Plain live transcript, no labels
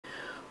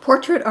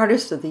Portrait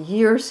Artist of the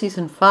Year,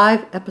 Season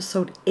 5,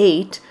 Episode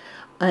 8,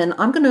 and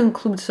I'm going to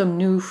include some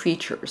new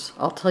features.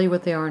 I'll tell you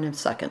what they are in a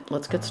second.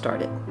 Let's get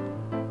started.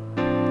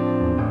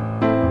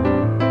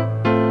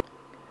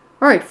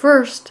 Alright,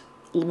 first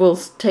we'll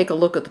take a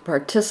look at the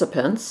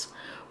participants,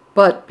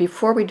 but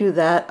before we do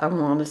that, I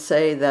want to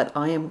say that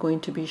I am going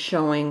to be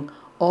showing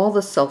all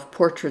the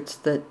self-portraits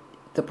that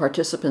the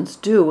participants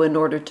do in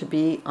order to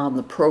be on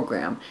the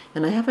program.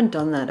 And I haven't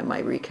done that in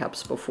my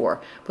recaps before,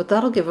 but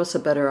that'll give us a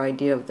better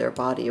idea of their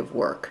body of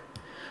work.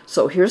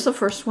 So here's the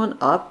first one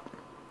up.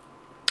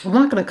 I'm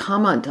not going to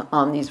comment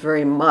on these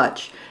very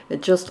much.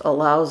 It just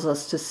allows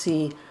us to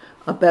see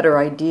a better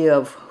idea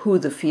of who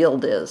the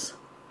field is.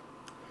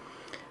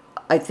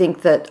 I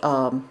think that,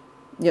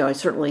 I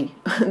certainly,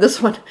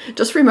 this one,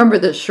 just remember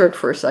this shirt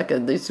for a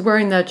second. He's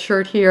wearing that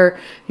shirt here.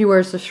 He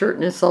wears the shirt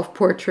in his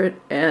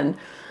self-portrait, and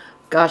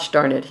gosh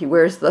darn it, he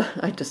wears the,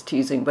 I'm just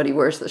teasing, but he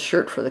wears the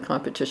shirt for the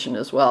competition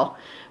as well.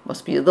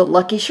 Must be the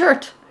lucky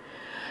shirt.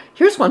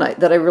 Here's one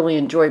that I really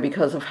enjoy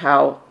because of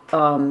how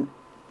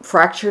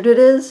fractured it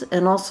is,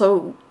 and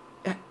also,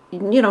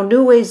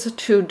 new ways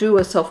to do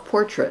a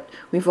self-portrait.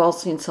 We've all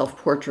seen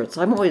self-portraits.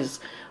 I'm always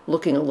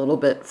looking a little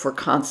bit for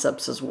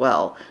concepts as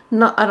well.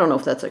 I don't know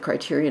if that's a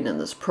criterion in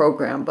this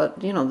program,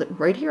 but,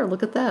 right here,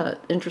 look at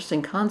that.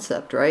 Interesting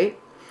concept, right?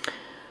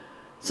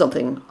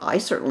 Something I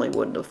certainly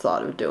wouldn't have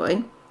thought of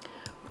doing.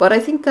 But I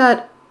think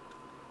that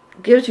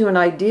gives you an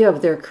idea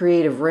of their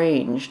creative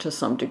range to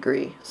some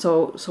degree.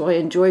 So I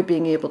enjoy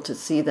being able to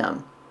see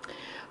them.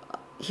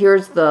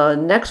 Here's the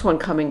next one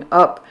coming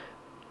up.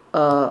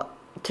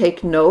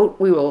 Take note,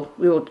 we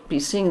will be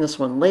seeing this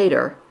one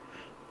later.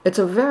 It's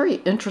a very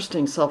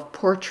interesting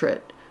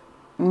self-portrait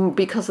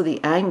because of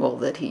the angle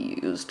that he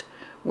used,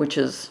 which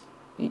is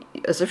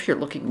as if you're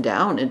looking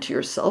down into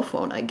your cell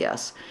phone, I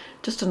guess.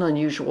 Just an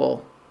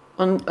unusual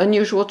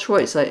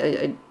choice,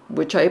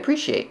 which I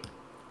appreciate.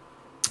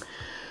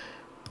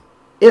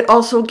 It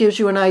also gives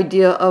you an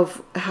idea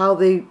of how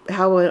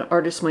an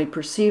artist might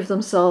perceive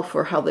themselves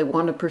or how they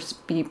want to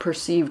be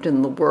perceived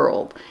in the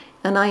world.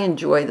 And I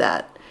enjoy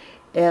that.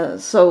 And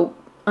so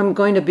I'm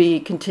going to be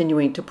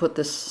continuing to put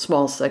this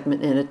small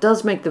segment in. It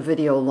does make the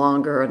video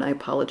longer, and I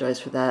apologize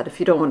for that.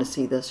 If you don't want to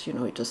see this,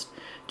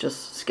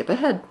 just skip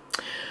ahead.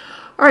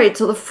 All right,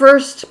 so the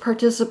first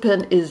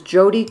participant is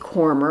Jodie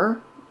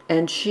Comer,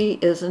 and she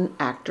is an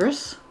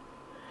actress.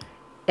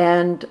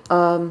 And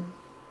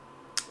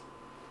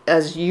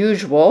as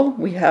usual,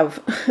 we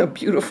have a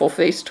beautiful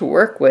face to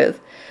work with.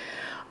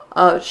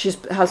 She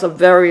has a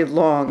very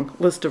long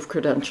list of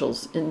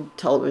credentials in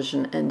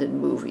television and in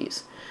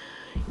movies,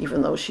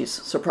 even though she's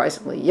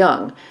surprisingly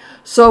young.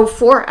 So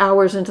 4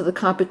 hours into the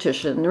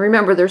competition,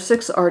 remember there's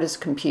 6 artists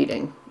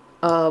competing,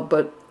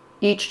 but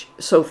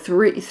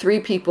three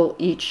people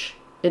each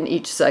in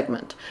each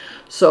segment.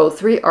 So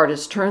 3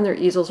 artists turn their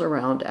easels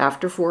around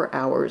after 4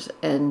 hours,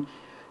 and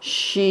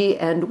she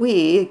and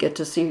we get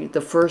to see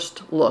the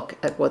first look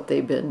at what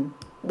they've been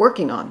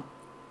working on.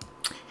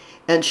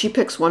 And she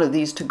picks one of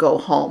these to go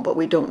home, but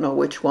we don't know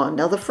which one.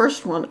 Now the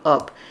first one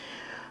up,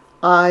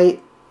 I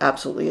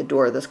absolutely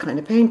adore this kind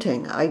of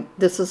painting.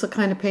 This is the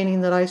kind of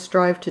painting that I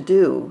strive to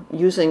do,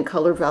 using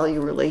color value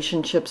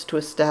relationships to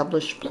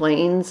establish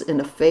planes in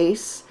a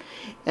face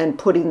and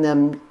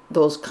putting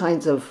those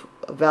kinds of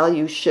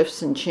value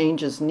shifts and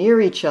changes near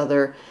each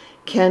other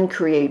can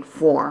create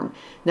form.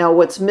 Now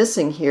what's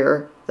missing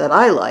here that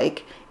I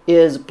like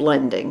is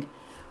blending,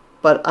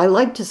 but I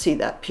like to see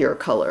that pure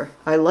color.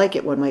 I like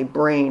it when my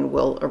brain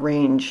will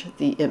arrange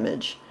the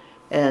image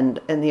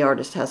and the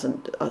artist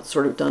hasn't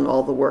sort of done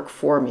all the work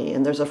for me,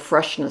 and there's a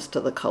freshness to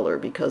the color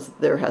because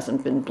there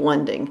hasn't been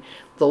blending.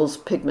 Those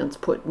pigments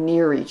put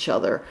near each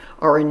other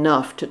are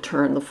enough to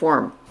turn the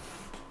form.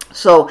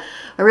 So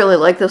I really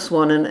like this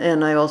one,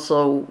 and I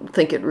also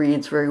think it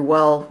reads very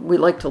well. We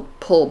like to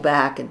pull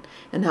back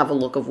and have a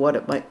look of what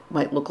it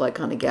might look like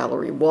on a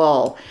gallery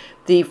wall.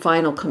 The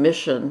final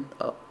commission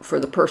for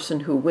the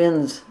person who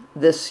wins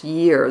this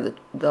year,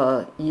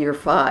 the year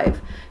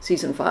 5,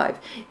 season 5,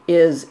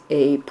 is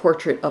a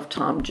portrait of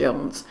Tom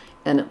Jones,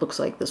 and it looks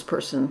like this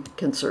person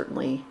can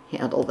certainly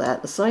handle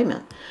that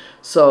assignment.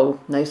 So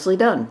nicely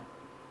done.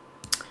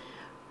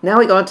 Now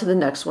we go on to the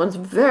next one. It's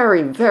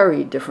very,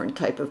 very different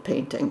type of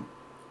painting.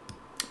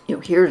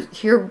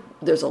 Here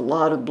there's a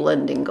lot of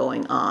blending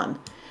going on.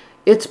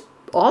 It's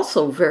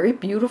also very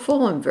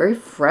beautiful and very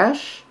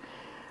fresh.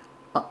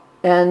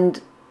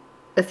 And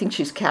I think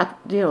she's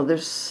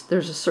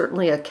there's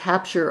certainly a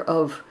capture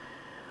of,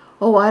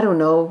 I don't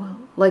know,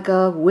 like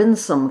a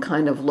winsome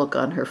kind of look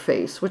on her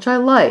face, which I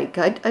like.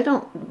 I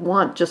don't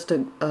want just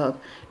what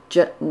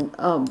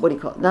do you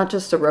call it? Not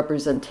just a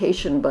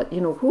representation, but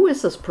who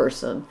is this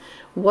person?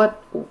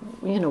 What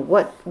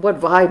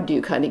vibe do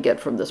you kind of get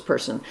from this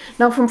person?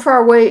 Now from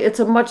far away, it's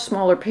a much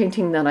smaller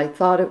painting than I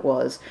thought it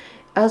was,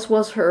 as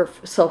was her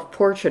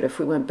self-portrait if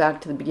we went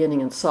back to the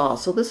beginning and saw.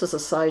 So this is a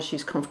size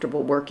she's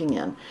comfortable working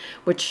in,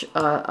 which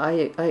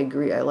I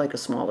agree, I like a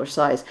smaller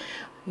size.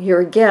 Here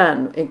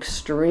again,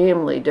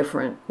 extremely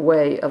different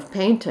way of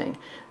painting.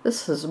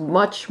 This is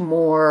much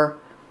more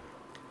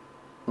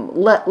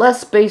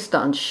less based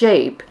on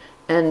shape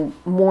and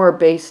more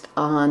based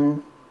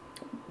on,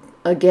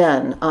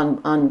 again,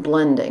 on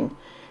blending.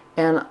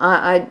 And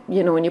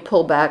you know, when you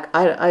pull back,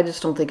 I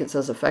just don't think it's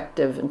as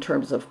effective in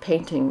terms of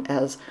painting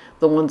as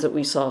the ones that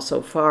we saw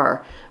so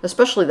far,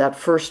 especially that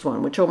first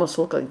one, which almost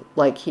looked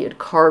like he had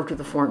carved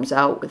the forms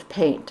out with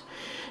paint.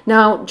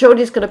 Now,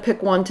 Jodi's going to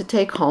pick one to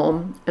take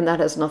home, and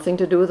that has nothing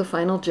to do with the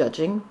final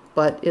judging,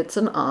 but it's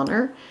an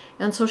honor,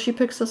 and so she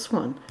picks this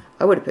one.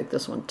 I would have picked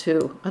this one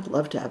too. I'd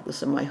love to have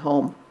this in my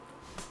home.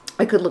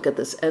 I could look at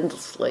this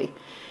endlessly,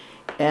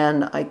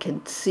 and I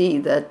can see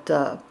that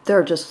there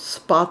are just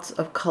spots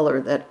of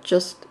color that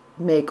just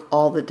make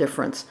all the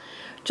difference.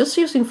 Just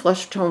using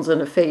flesh tones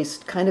in a face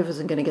kind of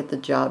isn't going to get the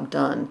job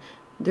done.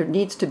 There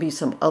needs to be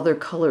some other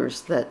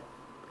colors that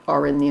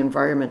are in the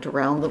environment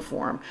around the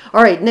form.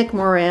 All right, Nick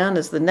Moran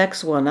is the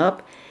next one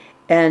up,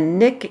 and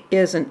Nick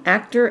is an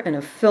actor and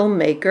a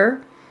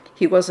filmmaker.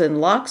 He was in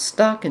Lock,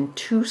 Stock, and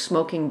Two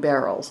Smoking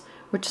Barrels,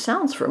 which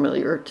sounds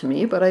familiar to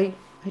me, but I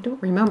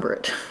don't remember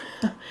it.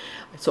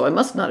 So I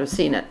must not have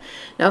seen it.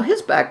 Now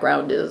his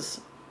background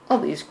is all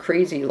these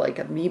crazy, like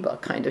amoeba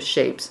kind of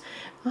shapes.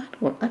 I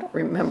don't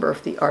remember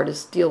if the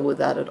artists deal with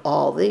that at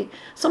all.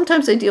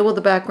 Sometimes they deal with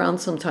the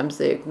background, sometimes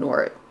they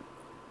ignore it.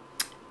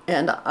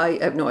 And I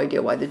have no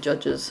idea why the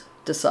judges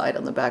decide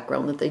on the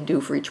background that they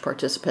do for each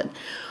participant.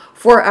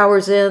 4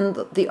 hours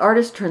in, the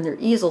artists turn their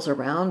easels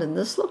around, and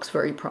this looks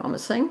very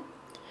promising.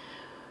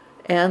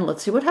 And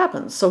let's see what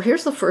happens. So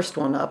here's the first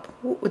one up.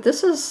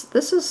 This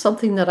is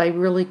something that I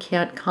really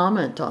can't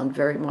comment on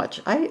very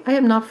much. I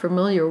am not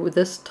familiar with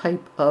this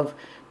type of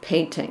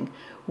painting,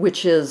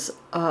 which is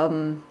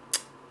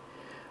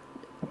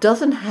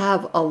doesn't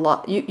have a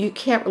lot. You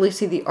can't really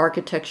see the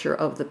architecture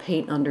of the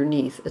paint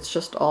underneath. It's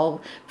just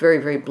all very,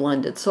 very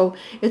blended. So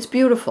it's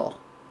beautiful,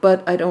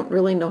 but I don't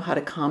really know how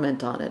to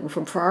comment on it. And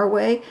from far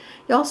away,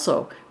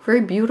 also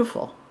very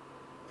beautiful.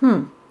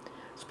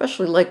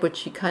 Especially like what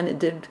she kind of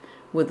did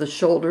with the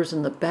shoulders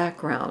in the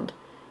background.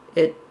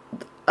 You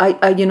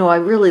know, I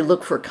really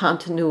look for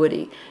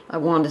continuity. I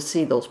want to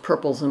see those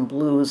purples and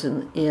blues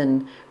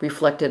in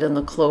reflected in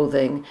the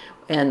clothing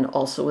and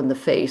also in the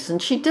face, and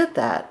she did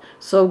that.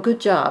 So good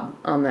job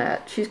on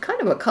that. She's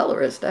kind of a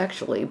colorist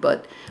actually,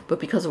 but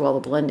because of all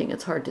the blending,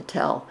 it's hard to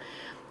tell.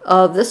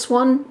 This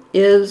one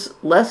is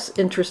less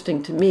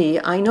interesting to me.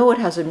 I know it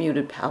has a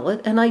muted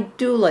palette, and I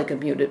do like a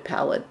muted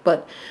palette,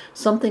 but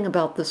something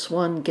about this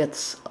one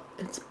it's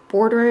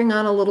bordering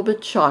on a little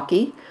bit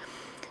chalky.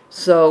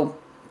 So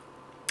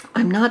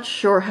I'm not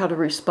sure how to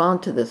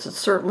respond to this. It's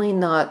certainly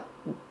not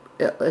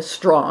as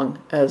strong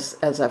as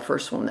that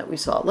first one that we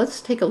saw.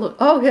 Let's take a look.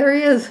 Oh, here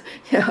he is.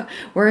 Yeah,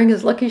 wearing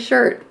his lucky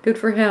shirt. Good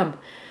for him.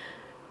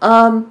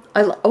 I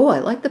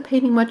like the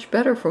painting much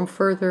better from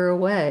further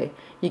away.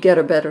 You get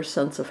a better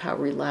sense of how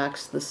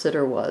relaxed the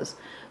sitter was.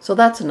 So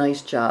that's a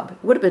nice job.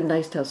 It would have been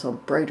nice to have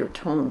some brighter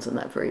tones in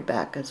that very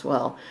back as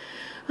well.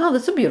 Oh,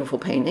 that's a beautiful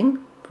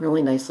painting.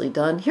 Really nicely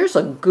done. Here's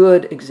a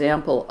good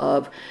example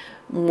of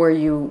where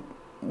you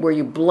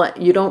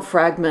blend. You don't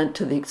fragment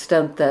to the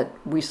extent that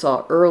we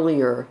saw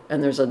earlier,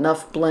 and there's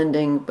enough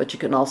blending, but you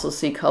can also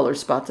see color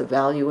spots of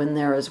value in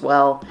there as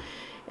well.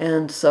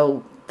 And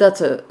so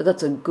that's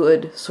a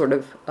good sort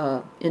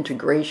of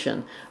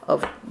integration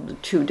of the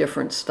two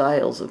different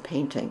styles of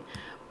painting.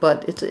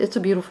 But it's a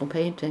beautiful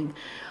painting.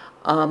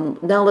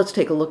 Now let's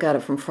take a look at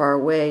it from far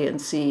away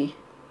and see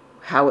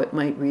how it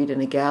might read in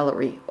a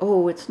gallery.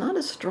 Oh, it's not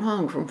as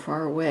strong from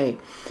far away.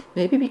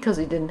 Maybe because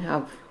he didn't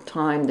have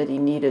time that he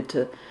needed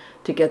to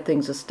get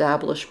things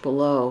established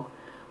below.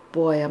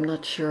 Boy, I'm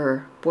not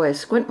sure. Boy, I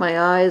squint my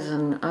eyes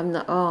and I'm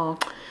not, oh,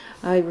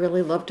 I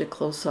really loved it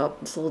close up.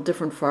 It's a little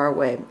different far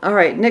away. All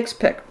right, next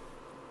pick.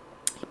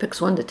 He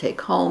picks one to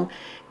take home.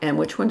 And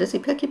which one does he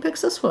pick? He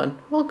picks this one.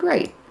 Well,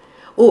 great.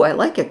 Oh, I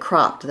like it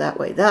cropped that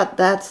way.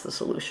 That's the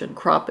solution.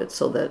 Crop it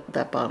so that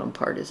that bottom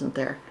part isn't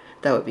there.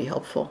 That would be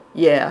helpful.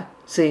 Yeah,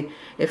 see,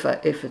 if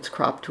it's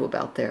cropped to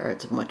about there,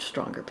 it's a much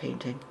stronger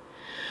painting.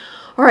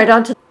 All right,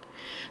 on to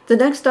the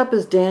next up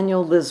is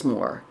Daniel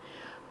Lismore,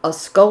 a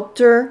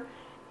sculptor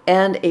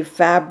and a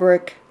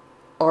fabric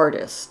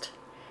artist.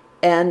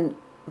 And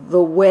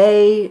the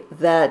way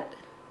that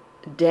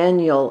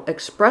Daniel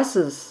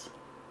expresses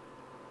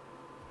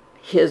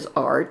his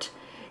art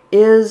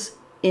is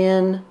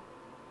in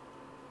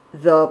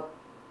the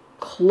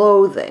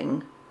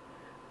clothing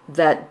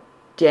that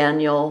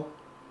Daniel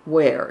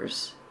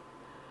wears.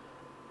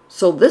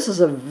 So this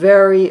is a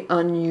very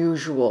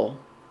unusual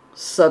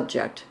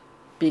subject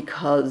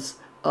because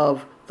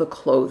of the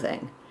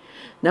clothing.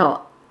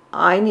 Now,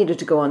 I needed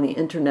to go on the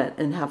internet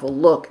and have a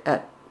look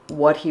at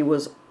what he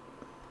was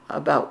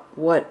about,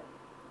 what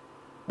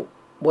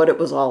it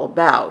was all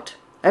about.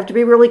 I have to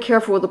be really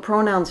careful with the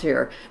pronouns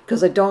here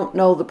because I don't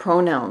know the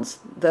pronouns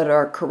that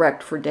are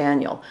correct for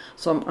Daniel.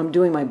 So I'm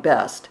doing my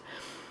best.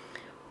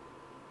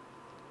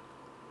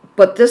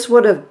 But this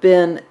would have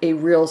been a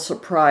real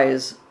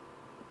surprise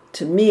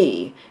to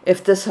me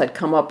if this had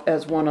come up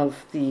as one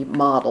of the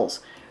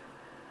models.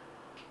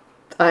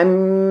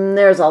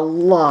 There is a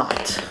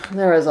lot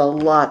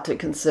to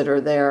consider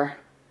there.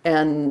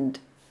 and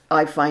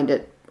I find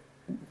it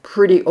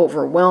pretty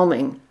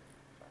overwhelming.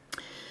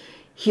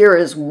 Here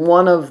is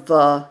one of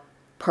the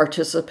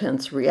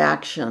participants'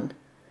 reaction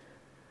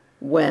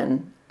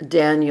when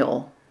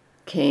Daniel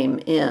came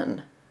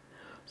in.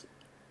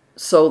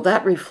 So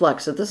that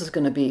reflects that this is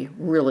going to be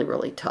really,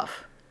 really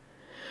tough.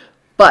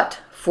 But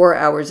 4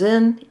 hours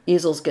in,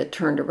 easels get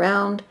turned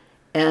around,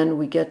 and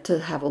we get to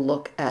have a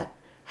look at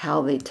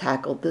how they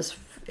tackled this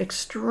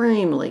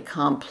extremely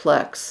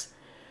complex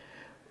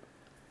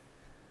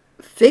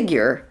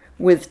figure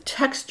with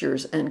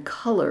textures and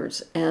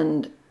colors,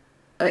 and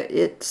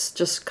it's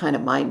just kind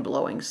of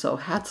mind-blowing. So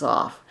hats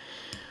off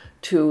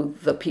to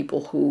the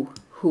people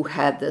who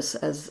had this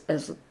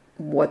as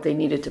what they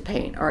needed to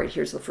paint. All right,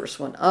 here's the first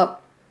one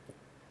up.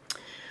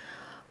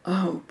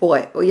 Oh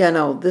boy, well, yeah,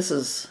 no, this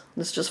is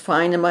just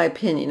fine in my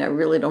opinion. I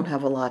really don't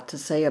have a lot to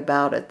say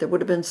about it. There would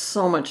have been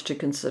so much to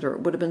consider.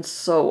 It would have been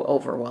so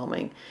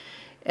overwhelming.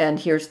 And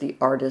here's the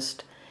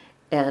artist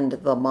and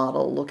the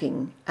model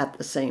looking at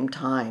the same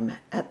time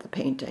at the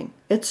painting.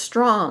 It's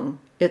strong.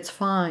 It's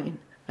fine.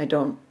 I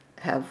don't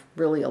have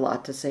really a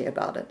lot to say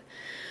about it.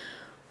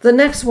 The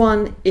next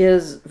one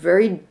is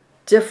very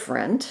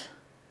different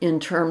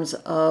in terms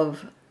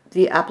of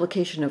the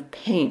application of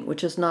paint,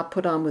 which is not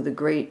put on with a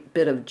great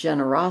bit of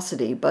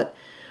generosity, but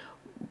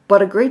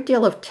a great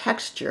deal of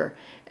texture.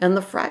 And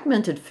the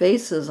fragmented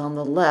faces on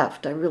the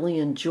left, I really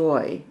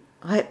enjoy.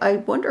 I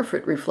wonder if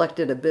it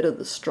reflected a bit of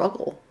the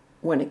struggle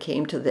when it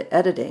came to the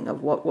editing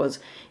of what was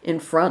in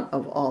front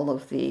of all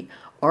of the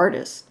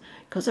artists,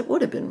 because it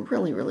would have been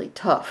really, really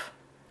tough.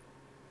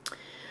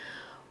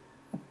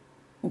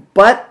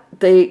 But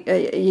they,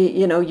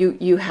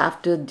 you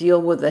have to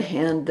deal with the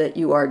hand that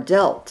you are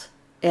dealt.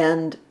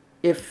 And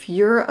if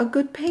you're a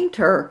good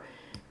painter,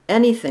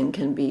 anything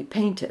can be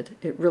painted.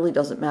 It really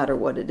doesn't matter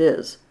what it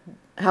is.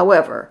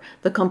 However,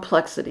 the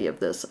complexity of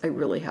this, I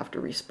really have to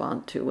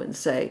respond to and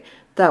say,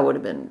 that would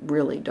have been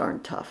really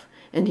darn tough.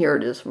 And here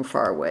it is from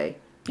far away.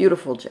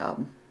 Beautiful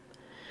job.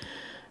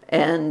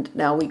 And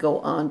now we go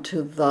on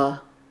to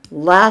the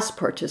last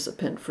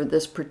participant for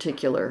this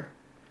particular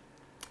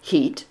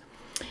heat.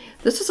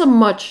 This is a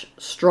much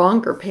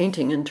stronger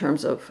painting in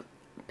terms of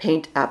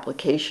paint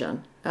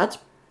application. That's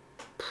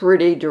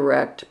pretty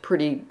direct,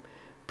 pretty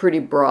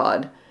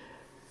broad.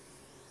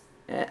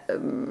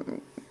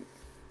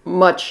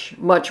 Much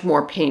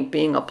more paint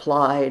being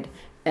applied,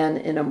 and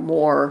in a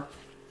more,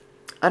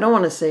 I don't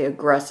want to say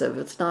aggressive.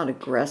 It's not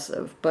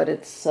aggressive, but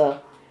it's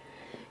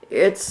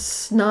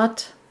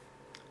not.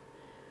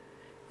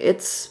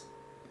 It's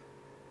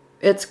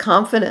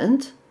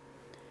confident,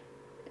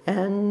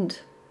 and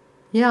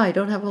yeah, I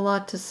don't have a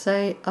lot to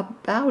say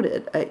about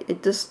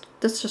it. This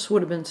just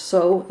would have been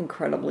so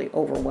incredibly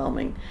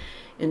overwhelming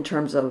in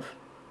terms of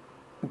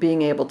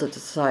being able to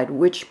decide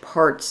which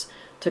parts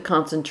to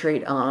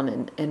concentrate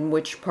on and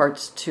which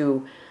parts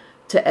to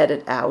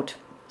edit out.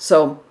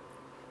 So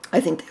I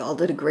think they all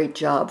did a great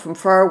job. From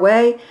far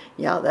away,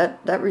 yeah,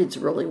 that reads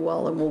really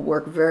well and will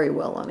work very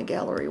well on a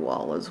gallery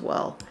wall as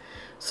well.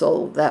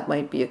 So that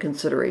might be a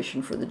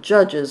consideration for the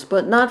judges,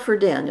 but not for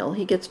Daniel.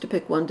 He gets to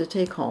pick one to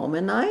take home,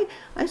 and I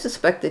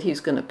suspect that he's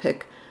going to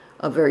pick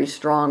a very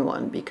strong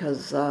one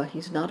because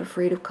he's not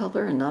afraid of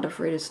color and not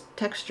afraid of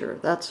texture,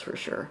 that's for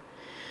sure.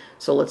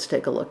 So let's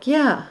take a look.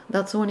 Yeah,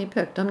 that's the one he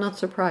picked. I'm not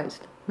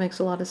surprised. Makes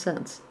a lot of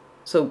sense.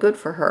 So good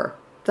for her.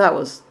 That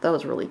was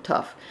really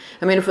tough.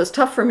 I mean, if it was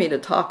tough for me to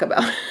talk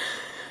about,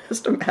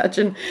 just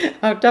imagine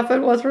how tough it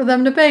was for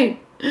them to paint.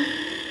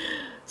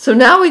 So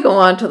now we go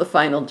on to the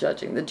final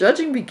judging. The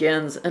judging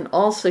begins, and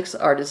all 6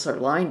 artists are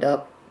lined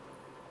up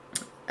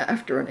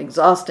after an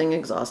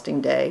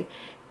exhausting day,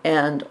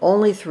 and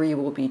only 3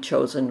 will be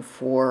chosen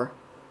for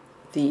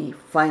the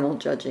final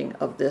judging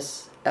of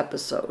this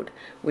episode,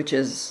 which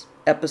is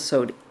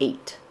episode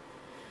 8.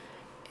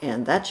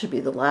 And that should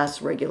be the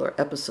last regular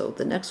episode.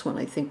 The next one,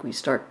 I think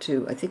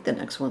the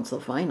next one's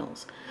the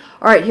finals.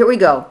 All right, here we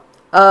go.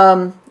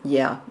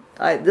 Yeah,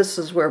 this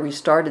is where we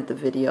started the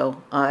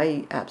video.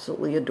 I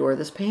absolutely adore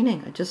this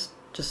painting. I just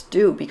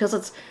do,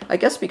 because I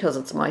guess because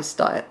it's my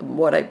style,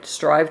 what I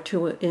strive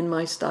to in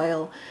my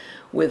style,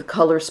 with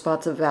color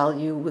spots of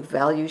value, with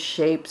value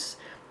shapes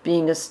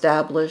being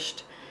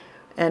established,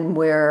 and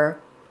where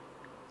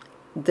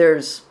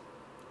the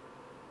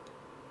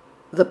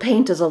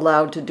paint is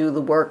allowed to do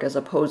the work as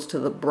opposed to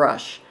the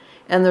brush.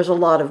 And there's a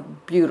lot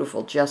of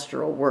beautiful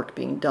gestural work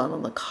being done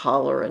on the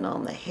collar and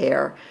on the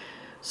hair.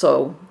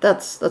 So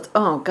that's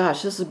oh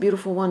gosh, this is a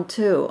beautiful one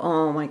too.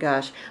 Oh my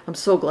gosh, I'm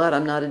so glad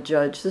I'm not a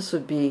judge. This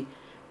would be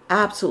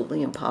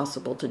absolutely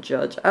impossible to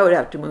judge. I would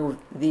have to move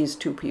these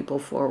 2 people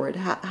forward.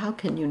 How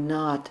can you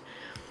not?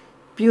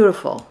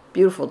 Beautiful,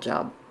 beautiful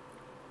job.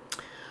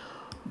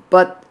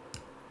 But,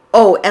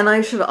 oh, and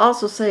I should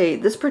also say,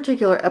 this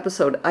particular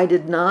episode, I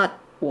did not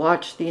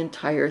watch the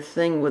entire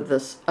thing with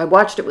this. I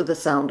watched it with the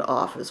sound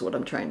off, is what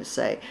I'm trying to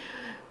say.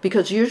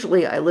 Because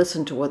usually I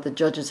listen to what the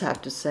judges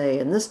have to say,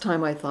 and this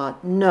time I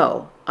thought,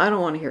 no, I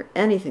don't want to hear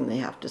anything they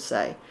have to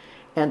say.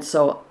 And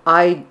so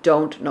I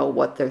don't know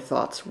what their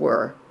thoughts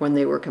were when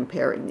they were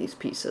comparing these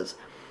pieces.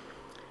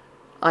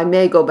 I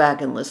may go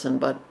back and listen,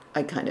 but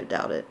I kind of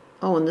doubt it.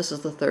 Oh, and this is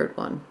the third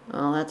one.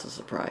 Oh, that's a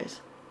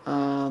surprise.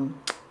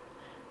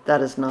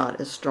 That is not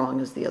as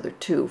strong as the other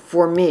two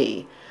for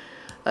me.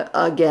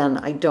 Again,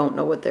 I don't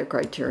know what their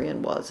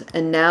criterion was.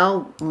 And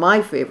now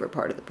my favorite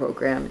part of the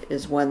program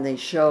is when they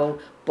show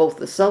both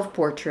the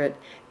self-portrait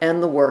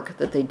and the work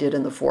that they did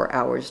in the 4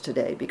 hours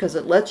today, because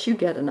it lets you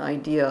get an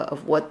idea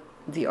of what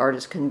the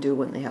artist can do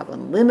when they have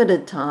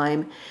unlimited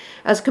time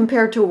as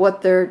compared to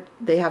what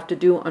they have to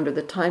do under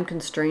the time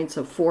constraints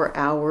of 4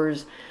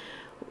 hours,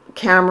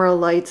 camera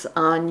lights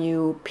on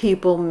you,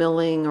 people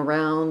milling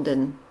around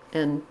and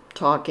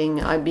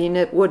talking. I mean,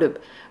 it would have,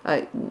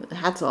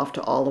 hats off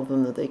to all of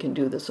them that they can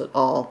do this at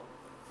all.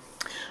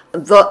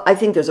 I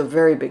think there's a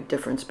very big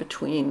difference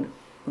between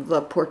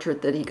the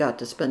portrait that he got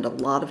to spend a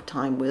lot of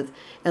time with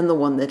and the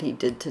one that he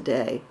did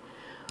today.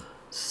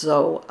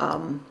 So,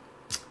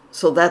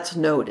 so that's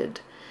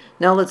noted.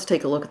 Now let's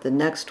take a look at the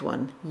next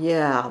one.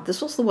 Yeah,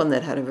 this was the one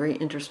that had a very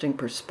interesting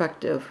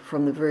perspective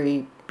from the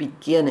very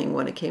beginning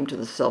when it came to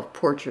the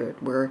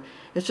self-portrait, where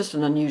it's just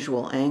an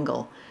unusual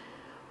angle.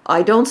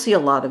 I don't see a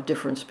lot of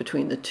difference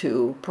between the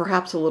two,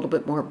 perhaps a little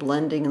bit more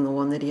blending in the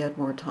one that he had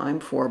more time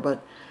for,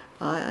 but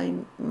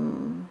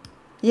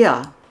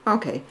yeah,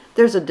 okay,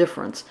 there's a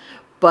difference.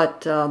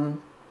 But so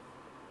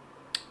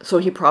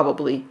he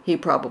probably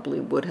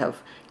would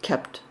have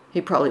kept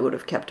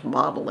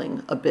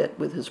modeling a bit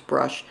with his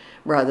brush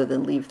rather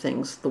than leave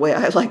things the way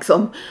I like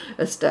them,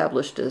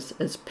 established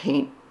as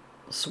paint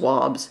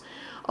swabs.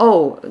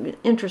 Oh,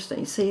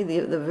 interesting. See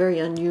the very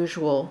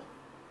unusual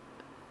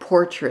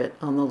portrait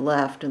on the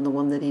left and the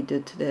one that he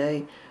did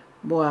today.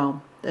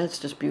 Wow, that's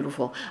just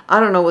beautiful. I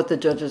don't know what the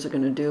judges are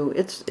going to do.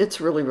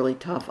 It's really, really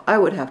tough. I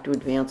would have to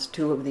advance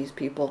 2 of these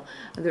people.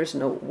 There's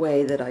no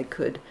way that I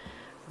could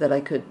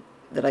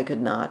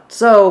not.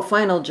 So,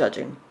 final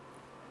judging.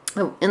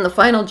 In the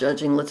final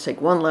judging, let's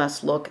take one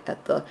last look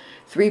at the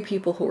 3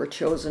 people who were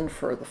chosen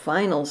for the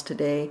finals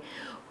today,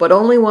 but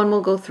only one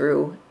will go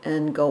through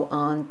and go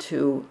on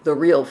to the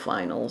real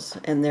finals,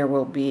 and there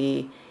will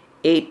be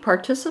 8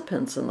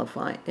 participants in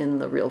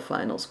the real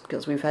finals,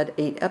 because we've had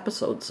 8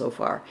 episodes so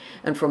far.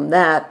 And from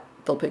that,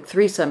 they'll pick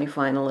 3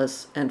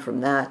 semifinalists, and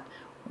from that,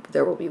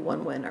 there will be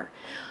 1 winner.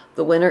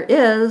 The winner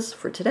is,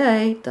 for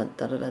today, dun,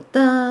 dun, dun, dun,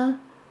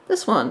 dun,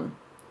 this one.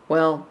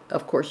 Well,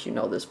 of course you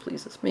know this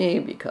pleases me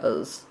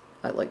because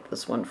I like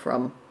this one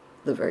from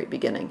the very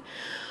beginning.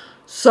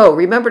 So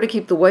remember to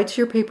keep the whites of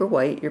your paper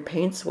white, your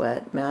paints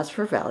wet, mask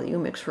for value,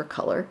 mix for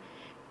color,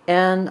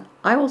 and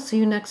I will see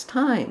you next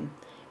time.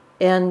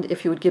 And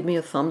if you would give me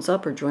a thumbs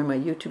up or join my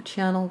YouTube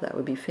channel, that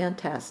would be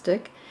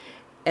fantastic.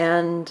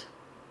 And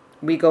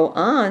we go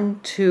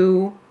on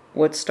to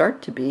what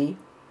start to be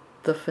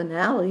the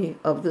finale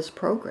of this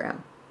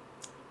program.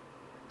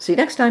 See you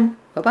next time.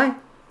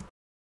 Bye-bye.